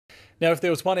Now, if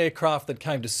there was one aircraft that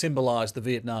came to symbolise the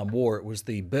Vietnam War, it was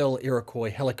the Bell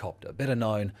Iroquois helicopter, better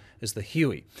known as the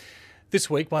Huey. This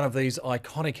week, one of these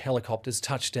iconic helicopters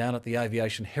touched down at the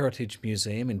Aviation Heritage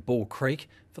Museum in Bull Creek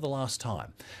for the last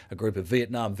time. A group of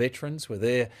Vietnam veterans were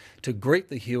there to greet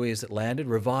the Huey as it landed,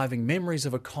 reviving memories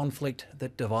of a conflict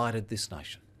that divided this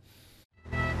nation.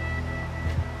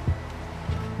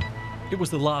 It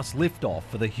was the last lift-off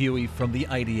for the Huey from the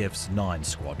ADF's 9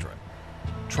 Squadron.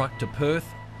 Trucked to Perth,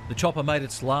 the chopper made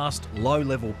its last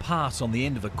low-level pass on the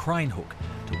end of a crane hook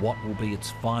to what will be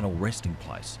its final resting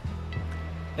place.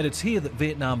 And it's here that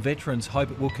Vietnam veterans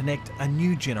hope it will connect a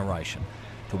new generation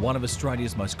to one of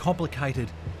Australia's most complicated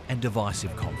and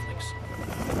divisive conflicts.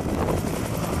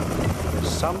 There's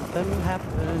something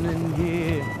happening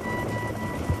here.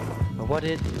 What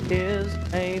it is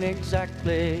ain't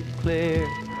exactly clear.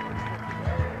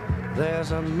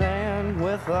 There's a man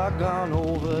with a gun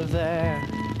over there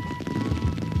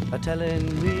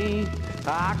telling me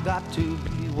I got to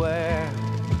beware.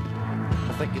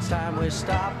 I think it's time we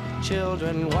stop.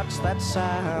 Children, what's that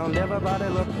sound? Everybody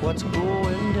look what's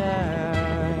going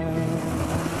down.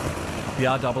 The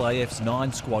RAAF's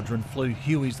 9 Squadron flew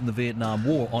Hueys in the Vietnam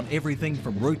War on everything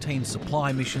from routine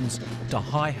supply missions to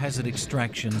high-hazard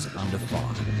extractions under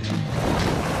fire.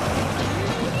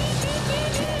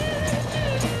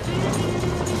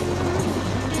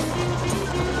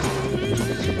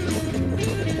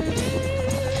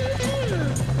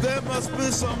 Must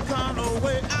be some kind of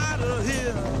way out of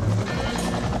here.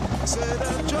 Say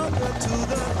the joker to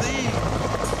the thief.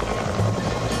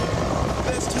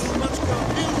 There's too much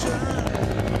confusion.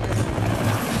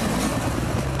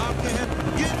 I can't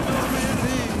get no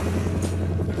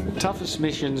relief. Toughest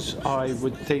missions I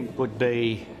would think would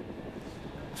be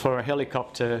for a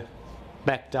helicopter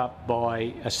backed up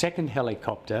by a second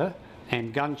helicopter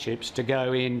and gunships to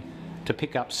go in to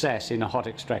pick up SAS in a hot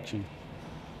extraction.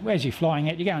 As you're flying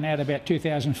out, you're going out about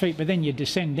 2,000 feet, but then you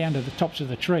descend down to the tops of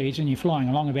the trees and you're flying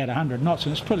along about 100 knots,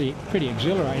 and it's pretty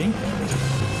exhilarating.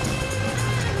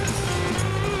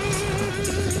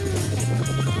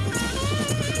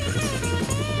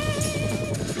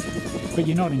 But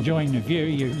you're not enjoying the view,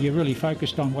 you're really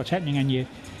focused on what's happening, and you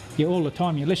all the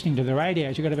time you're listening to the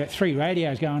radios. You've got about 3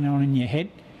 radios going on in your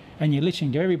head, and you're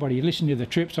listening to everybody. You're listening to the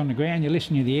troops on the ground, you're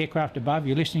listening to the aircraft above,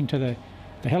 you're listening to the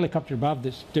helicopter above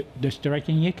that's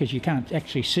directing you, because you can't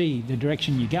actually see the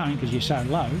direction you're going because you're so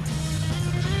low.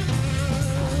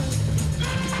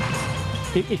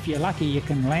 If you're lucky, you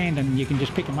can land and you can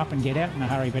just pick them up and get out in a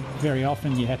hurry, but very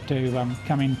often you have to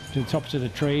come in to the tops of the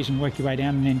trees and work your way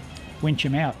down and then winch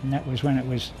them out, and that was when it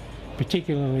was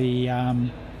particularly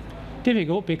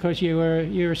difficult, because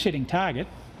you're a sitting target.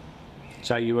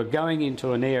 So you were going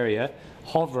into an area,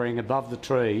 hovering above the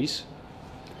trees,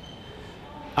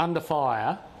 under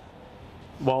fire,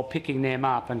 while picking them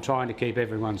up and trying to keep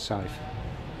everyone safe.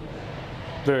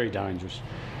 Very dangerous.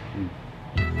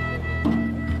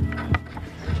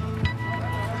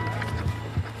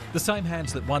 The same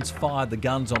hands that once fired the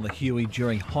guns on the Huey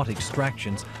during hot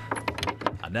extractions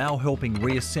are now helping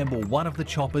reassemble one of the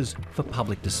choppers for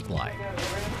public display.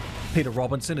 Peter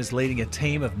Robinson is leading a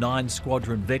team of 9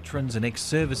 Squadron veterans and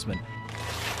ex-servicemen.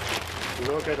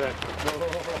 Look at it.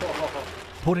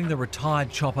 Putting the retired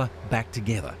chopper back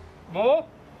together. More?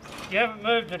 You haven't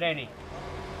moved it any.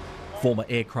 Former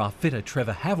aircraft fitter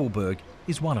Trevor Havelberg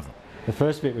is one of them. The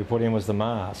first bit we put in was the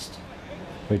mast,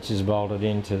 which is bolted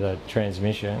into the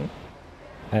transmission,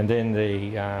 and then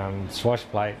the swash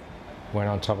plate went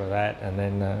on top of that, and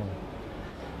then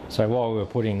so while we were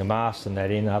putting the mast and that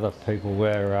in, other people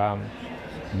were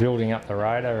building up the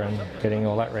rotor and getting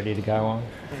all that ready to go on.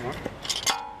 Hang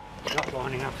on. Not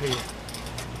lining up here.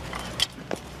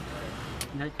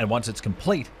 And once it's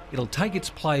complete, it'll take its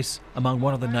place among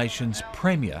one of the nation's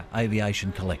premier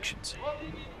aviation collections.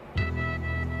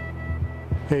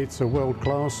 It's a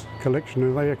world-class collection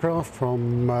of aircraft,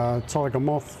 from Tiger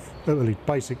Moth, early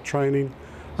basic training,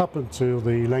 up until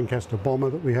the Lancaster bomber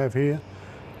that we have here,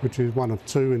 which is one of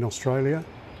 2 in Australia.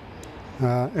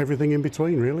 Everything in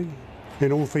between, really,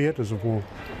 in all theatres of war.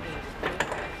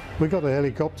 We got the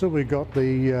helicopter, we got the,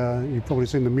 you've probably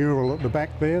seen the mural at the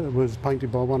back there that was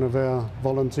painted by one of our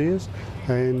volunteers,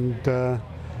 and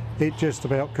it just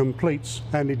about completes,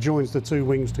 and it joins the 2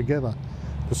 wings together.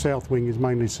 The south wing is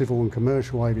mainly civil and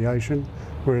commercial aviation,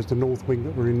 whereas the north wing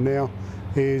that we're in now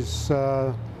is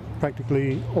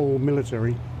practically all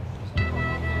military.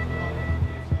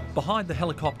 Behind the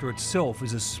helicopter itself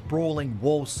is a sprawling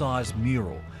wall-sized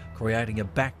mural, creating a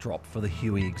backdrop for the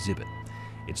Huey exhibit.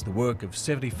 It's the work of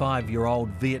 75-year-old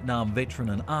Vietnam veteran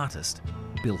and artist,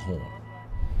 Bill Horn.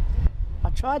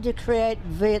 I tried to create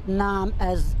Vietnam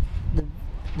as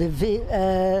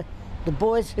The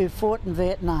boys who fought in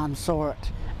Vietnam saw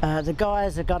it. The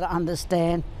guys have got to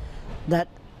understand that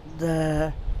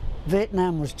the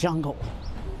Vietnam was jungle.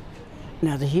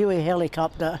 Now the Huey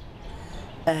helicopter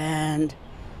and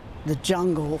the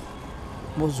jungle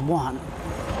was one.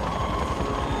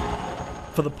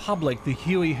 For the public, the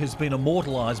Huey has been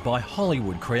immortalised by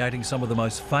Hollywood, creating some of the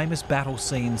most famous battle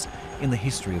scenes in the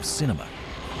history of cinema.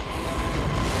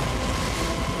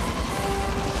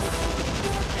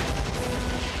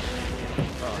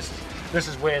 This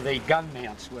is where the gun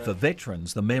mounts were. For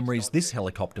veterans, the memories this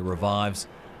helicopter revives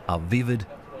are vivid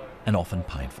and often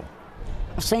painful.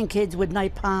 I've seen kids with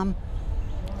napalm.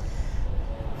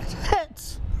 It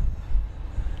hurts.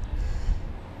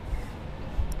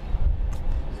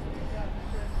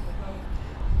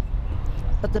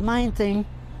 But the main thing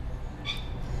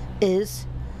is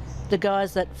the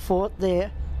guys that fought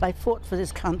there, they fought for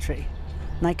this country.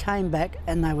 And they came back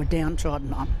and they were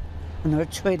downtrodden on and they were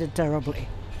treated terribly.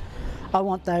 I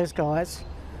want those guys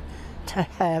to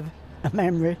have a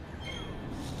memory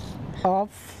of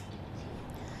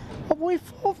what we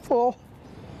fought for.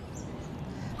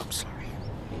 I'm sorry.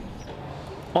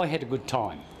 I had a good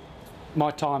time.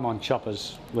 My time on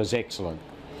choppers was excellent.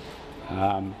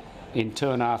 In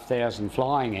 2,500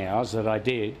 flying hours that I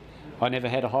did, I never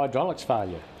had a hydraulics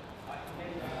failure.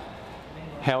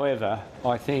 However,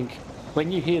 I think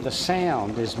when you hear the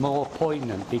sound is more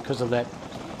poignant because of that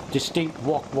distinct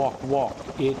wok, wok, wok.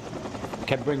 It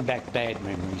can bring back bad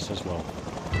memories as well.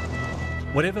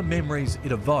 Whatever memories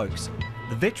it evokes,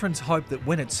 the veterans hope that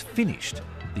when it's finished,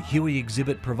 the Huey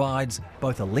exhibit provides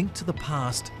both a link to the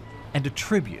past and a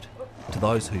tribute to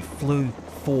those who flew,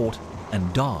 fought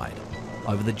and died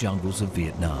over the jungles of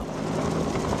Vietnam.